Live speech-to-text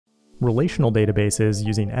Relational databases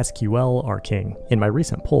using SQL are king. In my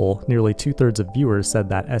recent poll, nearly 2/3 of viewers said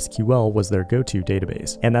that SQL was their go-to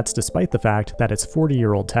database, and that's despite the fact that it's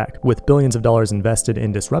 40-year-old tech, with billions of dollars invested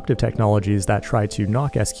in disruptive technologies that try to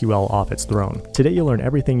knock SQL off its throne. Today you'll learn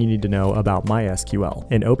everything you need to know about MySQL,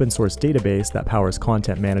 an open-source database that powers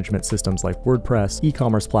content management systems like WordPress,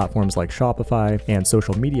 e-commerce platforms like Shopify, and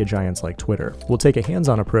social media giants like Twitter. We'll take a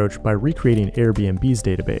hands-on approach by recreating Airbnb's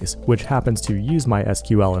database, which happens to use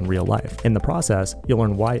MySQL in real life. In the process, you'll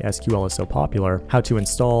learn why SQL is so popular, how to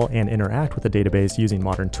install and interact with the database using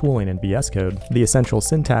modern tooling in VS Code, the essential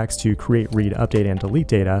syntax to create, read, update, and delete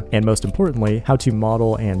data, and most importantly, how to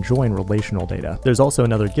model and join relational data. There's also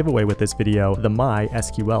another giveaway with this video, the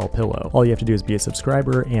MySQL pillow. All you have to do is be a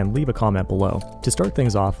subscriber and leave a comment below. To start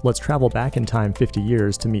things off, let's travel back in time 50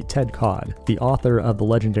 years to meet Ted Codd, the author of the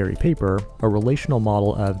legendary paper, A Relational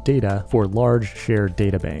Model of Data for Large Shared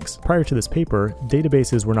Data Banks. Prior to this paper,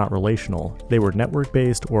 databases were not relational. They were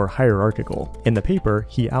network-based or hierarchical. In the paper,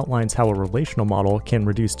 he outlines how a relational model can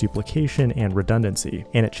reduce duplication and redundancy,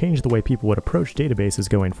 and it changed the way people would approach databases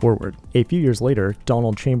going forward. A few years later,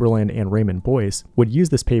 Donald Chamberlain and Raymond Boyce would use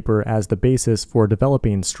this paper as the basis for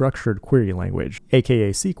developing structured query language,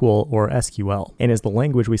 aka SQL or SQL, and is the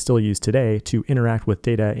language we still use today to interact with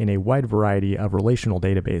data in a wide variety of relational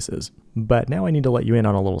databases. But now I need to let you in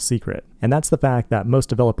on a little secret, and that's the fact that most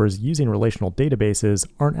developers using relational databases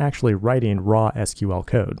aren't actually writing raw SQL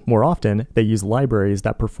code. More often, they use libraries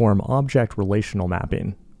that perform object relational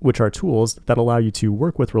mapping, which are tools that allow you to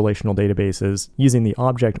work with relational databases using the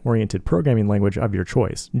object-oriented programming language of your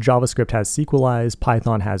choice. JavaScript has Sequelize,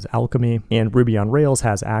 Python has Alchemy, and Ruby on Rails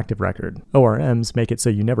has ActiveRecord. ORMs make it so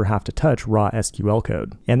you never have to touch raw SQL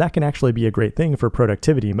code. And that can actually be a great thing for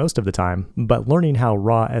productivity most of the time, but learning how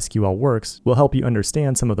raw SQL works will help you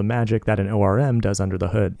understand some of the magic that an ORM does under the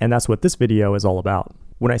hood. And that's what this video is all about.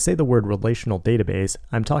 When I say the word relational database,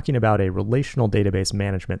 I'm talking about a relational database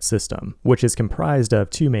management system, which is comprised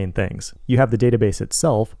of two main things. You have the database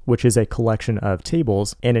itself, which is a collection of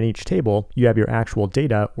tables, and in each table, you have your actual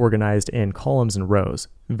data organized in columns and rows,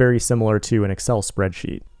 very similar to an Excel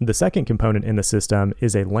spreadsheet. The second component in the system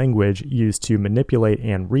is a language used to manipulate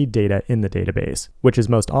and read data in the database, which is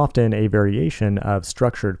most often a variation of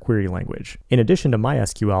structured query language. In addition to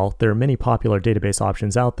MySQL, there are many popular database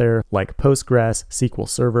options out there like Postgres, SQL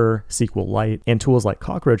Server, SQLite, and tools like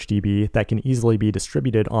CockroachDB that can easily be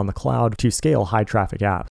distributed on the cloud to scale high-traffic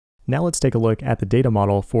apps. Now let's take a look at the data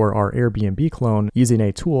model for our Airbnb clone using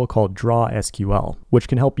a tool called DrawSQL, which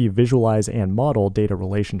can help you visualize and model data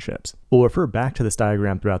relationships. We'll refer back to this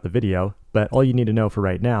diagram throughout the video, but all you need to know for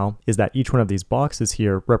right now is that each one of these boxes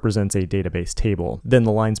here represents a database table. Then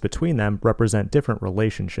the lines between them represent different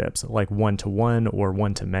relationships, like one-to-one or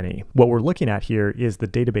one-to-many. What we're looking at here is the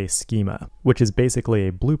database schema, which is basically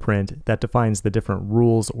a blueprint that defines the different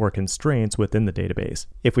rules or constraints within the database.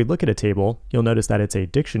 If we look at a table, you'll notice that it's a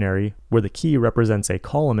dictionary where the key represents a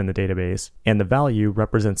column in the database and the value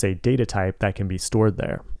represents a data type that can be stored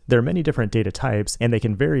there. There are many different data types, and they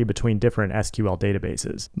can vary between different SQL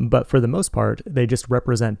databases, but for the most part, they just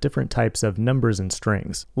represent different types of numbers and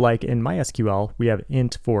strings. Like in MySQL, we have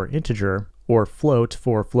int for integer, or float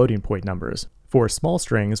for floating point numbers. For small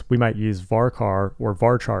strings, we might use Varchar or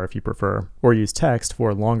Varchar if you prefer, or use text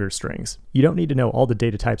for longer strings. You don't need to know all the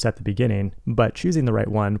data types at the beginning, but choosing the right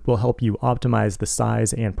one will help you optimize the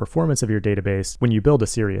size and performance of your database when you build a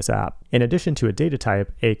serious app. In addition to a data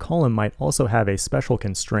type, a column might also have a special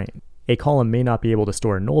constraint. A column may not be able to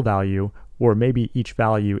store a null value, or maybe each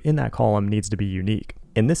value in that column needs to be unique.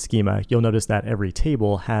 In this schema, you'll notice that every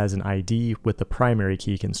table has an ID with the primary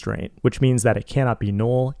key constraint, which means that it cannot be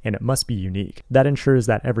null and it must be unique. That ensures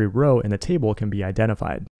that every row in the table can be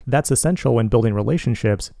identified. That's essential when building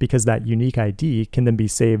relationships because that unique ID can then be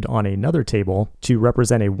saved on another table to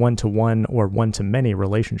represent a one-to-one or one-to-many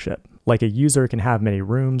relationship. Like a user can have many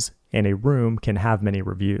rooms, and a room can have many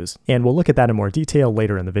reviews. And we'll look at that in more detail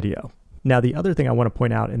later in the video. Now, the other thing I want to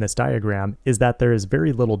point out in this diagram is that there is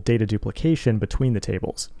very little data duplication between the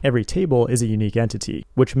tables. Every table is a unique entity,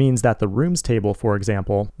 which means that the rooms table, for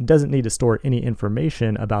example, doesn't need to store any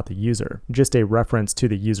information about the user, just a reference to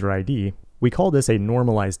the user ID. We call this a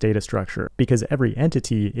normalized data structure because every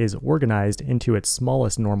entity is organized into its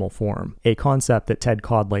smallest normal form, a concept that Ted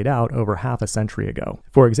Codd laid out over half a century ago.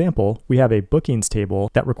 For example, we have a bookings table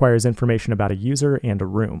that requires information about a user and a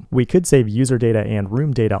room. We could save user data and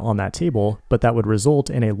room data on that table, but that would result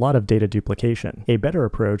in a lot of data duplication. A better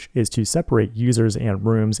approach is to separate users and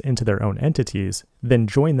rooms into their own entities, then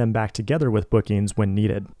join them back together with bookings when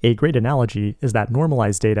needed. A great analogy is that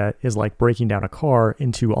normalized data is like breaking down a car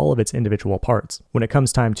into all of its individual individual parts. When it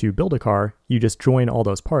comes time to build a car, you just join all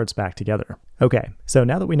those parts back together. Okay, so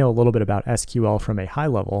now that we know a little bit about SQL from a high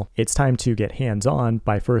level, it's time to get hands-on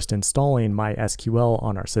by first installing MySQL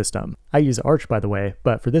on our system. I use Arch, by the way,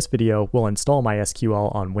 but for this video, we'll install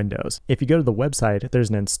MySQL on Windows. If you go to the website,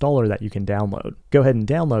 there's an installer that you can download. Go ahead and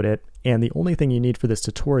download it, and the only thing you need for this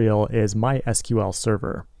tutorial is MySQL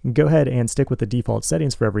Server. Go ahead and stick with the default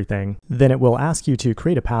settings for everything. Then it will ask you to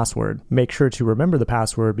create a password. Make sure to remember the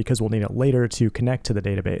password because we'll need it later to connect to the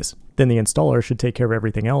database. Then the installer should take care of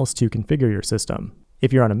everything else to configure your system.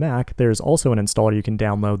 If you're on a Mac, there's also an installer you can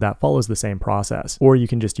download that follows the same process, or you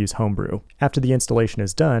can just use Homebrew. After the installation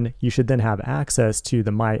is done, you should then have access to the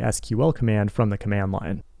MySQL command from the command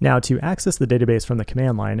line. Now, to access the database from the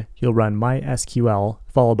command line, you'll run MySQL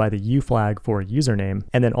followed by the U flag for username,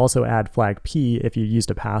 and then also add flag P if you used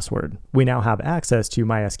a password. We now have access to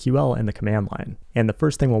MySQL in the command line, and the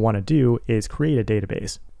first thing we'll want to do is create a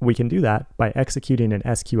database. We can do that by executing an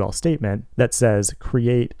SQL statement that says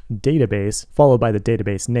create database followed by the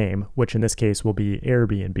database name, which in this case will be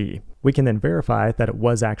Airbnb. We can then verify that it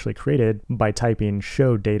was actually created by typing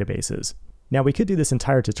show databases. Now, we could do this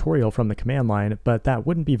entire tutorial from the command line, but that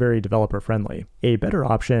wouldn't be very developer friendly. A better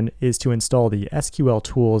option is to install the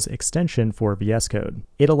SQLTools extension for VS Code.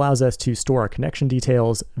 It allows us to store our connection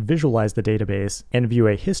details, visualize the database, and view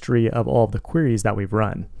a history of all of the queries that we've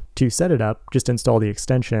run. To set it up, just install the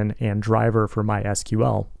extension and driver for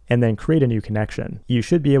MySQL, and then create a new connection. You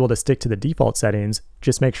should be able to stick to the default settings,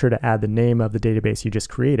 just make sure to add the name of the database you just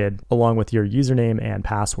created, along with your username and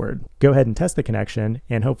password. Go ahead and test the connection,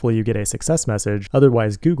 and hopefully you get a success message,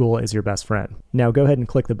 otherwise Google is your best friend. Now go ahead and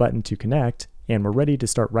click the button to connect, and we're ready to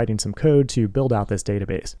start writing some code to build out this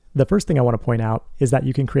database. The first thing I want to point out is that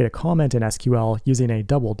you can create a comment in SQL using a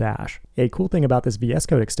double dash. A cool thing about this VS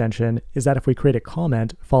Code extension is that if we create a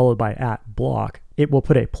comment followed by @block, it will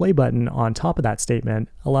put a play button on top of that statement,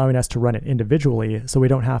 allowing us to run it individually so we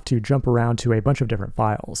don't have to jump around to a bunch of different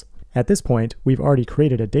files. At this point, we've already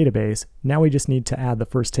created a database. Now we just need to add the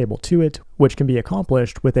first table to it, which can be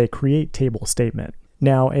accomplished with a create table statement.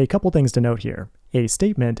 Now, a couple things to note here. A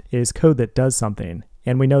statement is code that does something,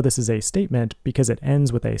 and we know this is a statement because it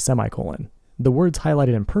ends with a semicolon. The words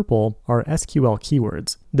highlighted in purple are SQL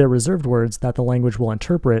keywords. They're reserved words that the language will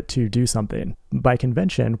interpret to do something. By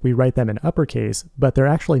convention, we write them in uppercase, but they're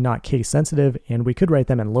actually not case sensitive, and we could write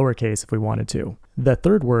them in lowercase if we wanted to. The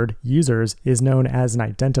third word, users, is known as an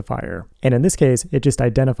identifier, and in this case, it just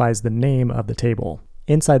identifies the name of the table.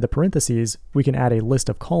 Inside the parentheses, we can add a list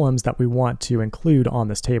of columns that we want to include on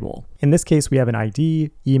this table. In this case, we have an ID,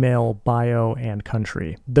 email, bio, and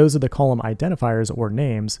country. Those are the column identifiers or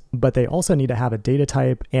names, but they also need to have a data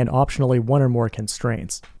type and optionally one or more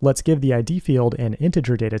constraints. Let's give the ID field an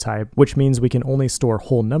integer data type, which means we can only store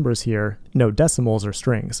whole numbers here, no decimals or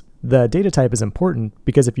strings. The data type is important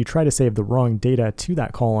because if you try to save the wrong data to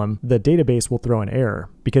that column, the database will throw an error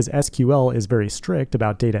because SQL is very strict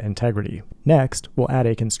about data integrity. Next, we'll add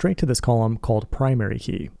a constraint to this column called primary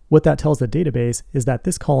key. What that tells the database is that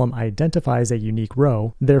this column identifies a unique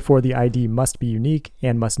row, therefore the ID must be unique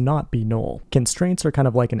and must not be null. Constraints are kind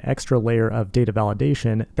of like an extra layer of data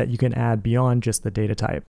validation that you can add beyond just the data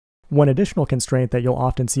type. One additional constraint that you'll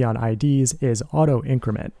often see on IDs is auto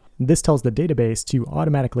increment. This tells the database to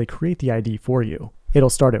automatically create the ID for you.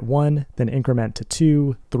 It'll start at 1, then increment to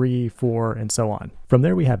 2, 3, 4, and so on. From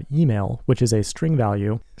there we have email, which is a string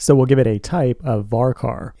value, so we'll give it a type of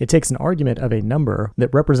Varchar. It takes an argument of a number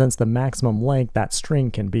that represents the maximum length that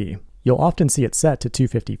string can be. You'll often see it set to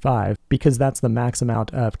 255 because that's the max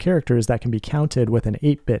amount of characters that can be counted with an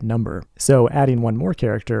 8-bit number. So adding one more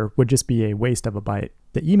character would just be a waste of a byte.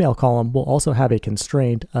 The email column will also have a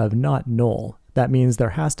constraint of not null. That means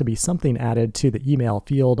there has to be something added to the email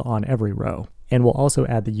field on every row. And we'll also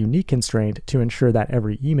add the unique constraint to ensure that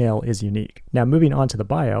every email is unique. Now moving on to the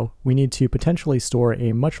bio, we need to potentially store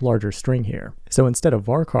a much larger string here. So instead of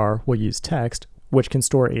Varchar, we'll use text, which can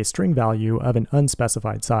store a string value of an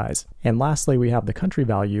unspecified size. And lastly, we have the country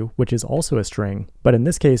value, which is also a string, but in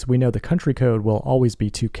this case, we know the country code will always be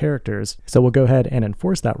 2 characters, so we'll go ahead and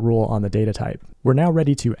enforce that rule on the data type. We're now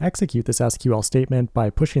ready to execute this SQL statement by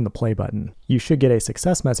pushing the play button. You should get a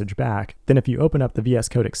success message back. Then if you open up the VS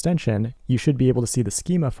Code extension, you should be able to see the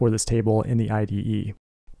schema for this table in the IDE.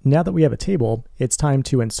 Now that we have a table, it's time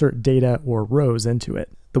to insert data or rows into it.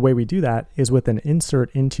 The way we do that is with an insert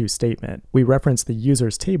into statement. We reference the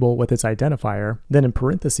user's table with its identifier, then in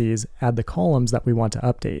parentheses, add the columns that we want to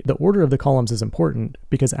update. The order of the columns is important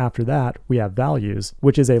because after that, we have values,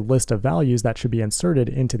 which is a list of values that should be inserted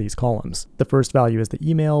into these columns. The first value is the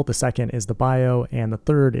email, the second is the bio, and the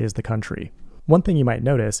third is the country. One thing you might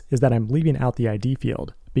notice is that I'm leaving out the ID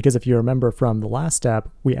field, because if you remember from the last step,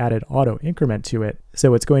 we added auto increment to it,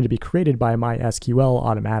 so it's going to be created by MySQL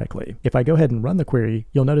automatically. If I go ahead and run the query,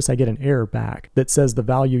 you'll notice I get an error back that says the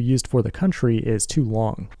value used for the country is too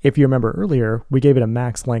long. If you remember earlier, we gave it a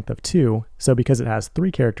max length of 2, so because it has 3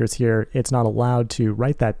 characters here, it's not allowed to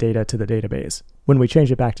write that data to the database. When we change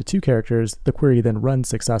it back to 2 characters, the query then runs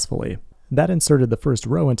successfully. That inserted the first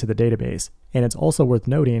row into the database, and it's also worth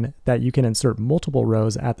noting that you can insert multiple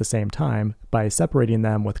rows at the same time by separating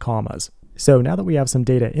them with commas. So now that we have some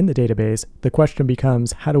data in the database, the question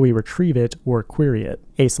becomes, how do we retrieve it or query it?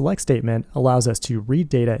 A select statement allows us to read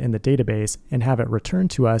data in the database and have it returned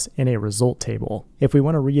to us in a result table. If we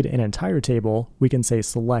want to read an entire table, we can say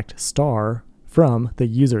select star from the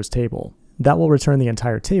users table. That will return the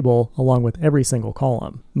entire table along with every single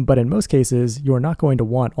column. But in most cases, you're not going to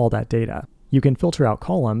want all that data. You can filter out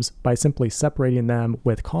columns by simply separating them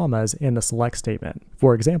with commas in the select statement.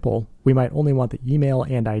 For example, we might only want the email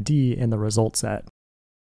and ID in the result set.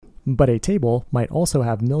 But a table might also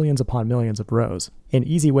have millions upon millions of rows. An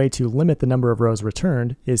easy way to limit the number of rows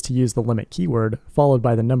returned is to use the limit keyword followed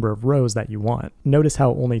by the number of rows that you want. Notice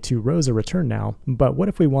how only 2 rows are returned now, but what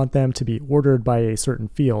if we want them to be ordered by a certain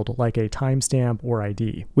field like a timestamp or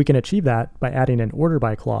ID? We can achieve that by adding an order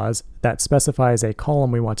by clause that specifies a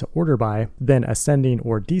column we want to order by, then ascending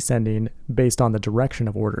or descending based on the direction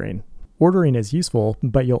of ordering. Ordering is useful,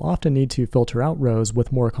 but you'll often need to filter out rows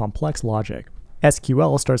with more complex logic.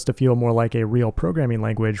 SQL starts to feel more like a real programming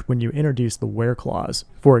language when you introduce the where clause.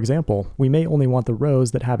 For example, we may only want the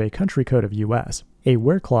rows that have a country code of US. A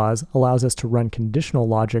where clause allows us to run conditional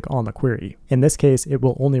logic on the query. In this case, it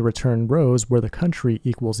will only return rows where the country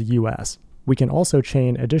equals US. We can also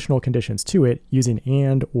chain additional conditions to it using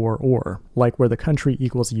and or, like where the country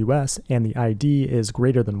equals US and the ID is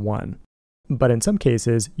greater than 1. But in some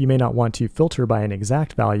cases, you may not want to filter by an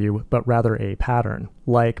exact value, but rather a pattern.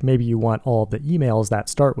 Like maybe you want all of the emails that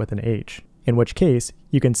start with an H, in which case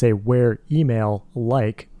you can say where email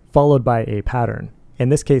like followed by a pattern. In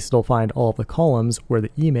this case, it'll find all of the columns where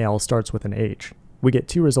the email starts with an H. We get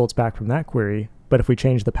 2 results back from that query, but if we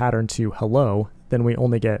change the pattern to hello, then we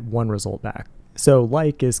only get 1 result back. So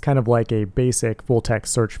like is kind of like a basic full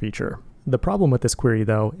text search feature. The problem with this query,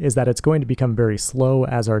 though, is that it's going to become very slow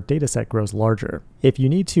as our dataset grows larger. If you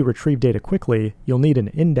need to retrieve data quickly, you'll need an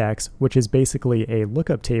index, which is basically a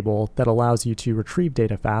lookup table that allows you to retrieve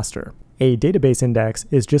data faster. A database index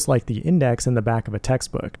is just like the index in the back of a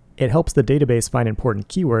textbook. It helps the database find important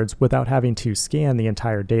keywords without having to scan the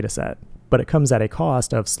entire dataset. But it comes at a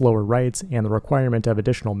cost of slower writes and the requirement of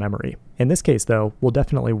additional memory. In this case, though, we'll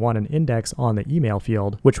definitely want an index on the email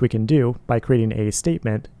field, which we can do by creating a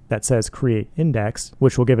statement that says create index,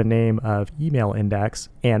 which will give a name of email index,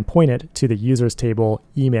 and point it to the users table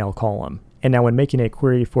email column. And now when making a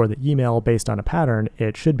query for the email based on a pattern,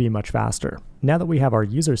 it should be much faster. Now that we have our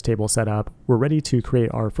users table set up, we're ready to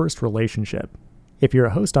create our first relationship. If you're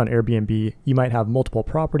a host on Airbnb, you might have multiple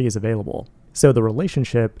properties available. So the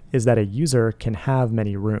relationship is that a user can have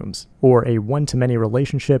many rooms, or a one-to-many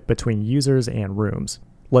relationship between users and rooms.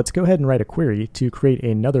 Let's go ahead and write a query to create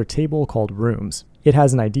another table called rooms. It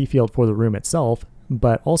has an ID field for the room itself,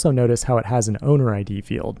 but also notice how it has an owner ID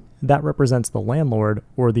field. That represents the landlord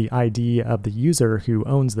or the ID of the user who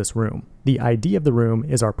owns this room. The ID of the room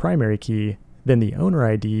is our primary key, then the owner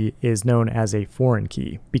ID is known as a foreign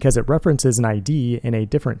key because it references an ID in a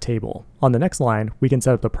different table. On the next line, we can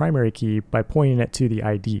set up the primary key by pointing it to the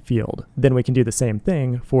ID field. Then we can do the same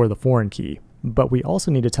thing for the foreign key. But we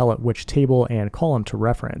also need to tell it which table and column to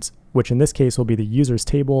reference, which in this case will be the users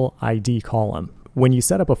table ID column. When you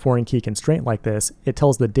set up a foreign key constraint like this, it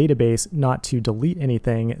tells the database not to delete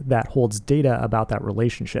anything that holds data about that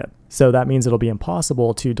relationship. So that means it'll be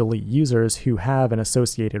impossible to delete users who have an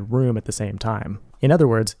associated room at the same time. In other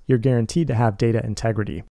words, you're guaranteed to have data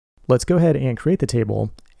integrity. Let's go ahead and create the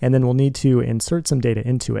table, and then we'll need to insert some data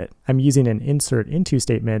into it. I'm using an insert into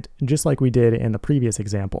statement just like we did in the previous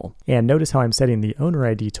example. And notice how I'm setting the owner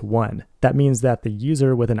ID to 1. That means that the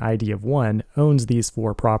user with an ID of 1 owns these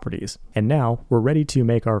 4 properties. And now we're ready to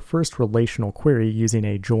make our first relational query using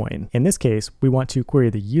a join. In this case, we want to query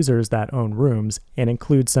the users that own rooms and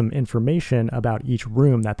include some information about each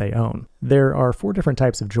room that they own. There are 4 different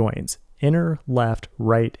types of joins: inner, left,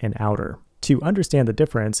 right, and outer. To understand the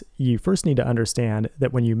difference, you first need to understand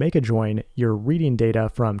that when you make a join, you're reading data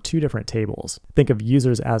from 2 different tables. Think of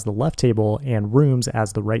users as the left table and rooms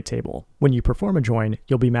as the right table. When you perform a join,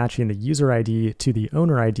 you'll be matching the user ID to the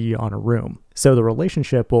owner ID on a room. So the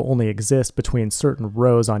relationship will only exist between certain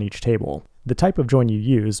rows on each table. The type of join you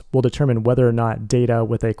use will determine whether or not data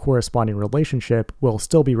with a corresponding relationship will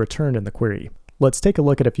still be returned in the query. Let's take a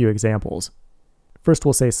look at a few examples. First,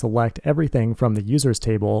 we'll say select everything from the users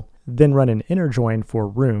table, then run an inner join for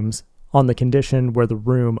rooms on the condition where the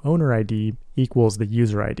room owner ID equals the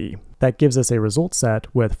user ID. That gives us a result set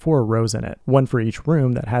with 4 rows in it, one for each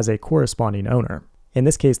room that has a corresponding owner. In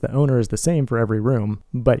this case, the owner is the same for every room,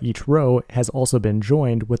 but each row has also been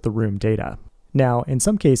joined with the room data. Now, in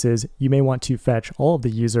some cases, you may want to fetch all of the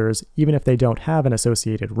users even if they don't have an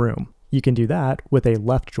associated room. You can do that with a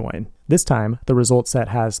left join. This time, the result set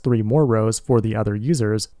has 3 more rows for the other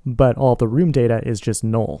users, but all of the room data is just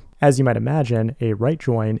null. As you might imagine, a right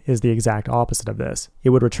join is the exact opposite of this. It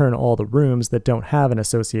would return all the rooms that don't have an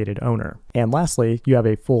associated owner. And lastly, you have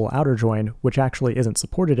a full outer join, which actually isn't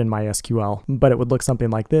supported in MySQL, but it would look something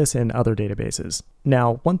like this in other databases.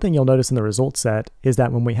 Now, one thing you'll notice in the result set is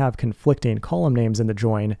that when we have conflicting column names in the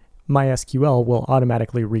join, MySQL will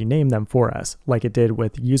automatically rename them for us, like it did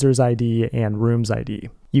with users ID and rooms ID.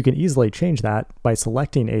 You can easily change that by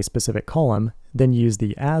selecting a specific column, then use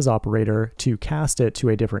the as operator to cast it to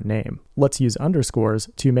a different name. Let's use underscores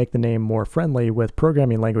to make the name more friendly with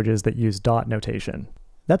programming languages that use dot notation.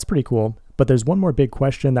 That's pretty cool, but there's one more big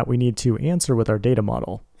question that we need to answer with our data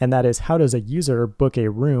model, and that is, how does a user book a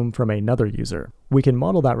room from another user? We can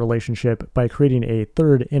model that relationship by creating a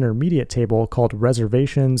third intermediate table called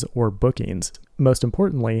reservations or bookings. Most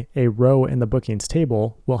importantly, a row in the bookings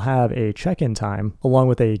table will have a check-in time along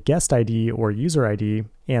with a guest ID or user ID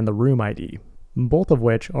and the room ID, both of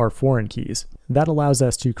which are foreign keys. That allows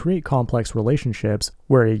us to create complex relationships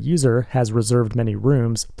where a user has reserved many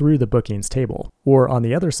rooms through the bookings table, or on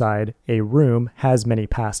the other side, a room has many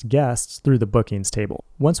past guests through the bookings table.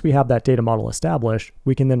 Once we have that data model established,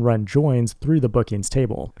 we can then run joins through the bookings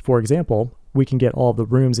table. For example, we can get all of the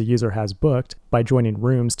rooms a user has booked by joining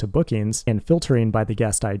rooms to bookings and filtering by the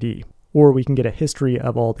guest ID. Or we can get a history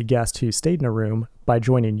of all the guests who stayed in a room by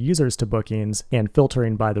joining users to bookings and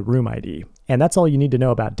filtering by the room ID. And that's all you need to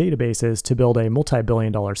know about databases to build a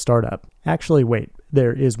multi-billion-dollar startup. Actually, wait,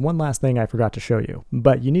 there is one last thing I forgot to show you,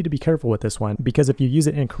 but you need to be careful with this one because if you use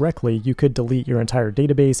it incorrectly, you could delete your entire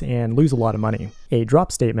database and lose a lot of money. A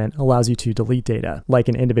drop statement allows you to delete data, like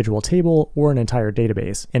an individual table or an entire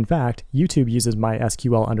database. In fact, YouTube uses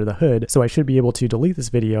MySQL under the hood, so I should be able to delete this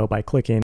video by clicking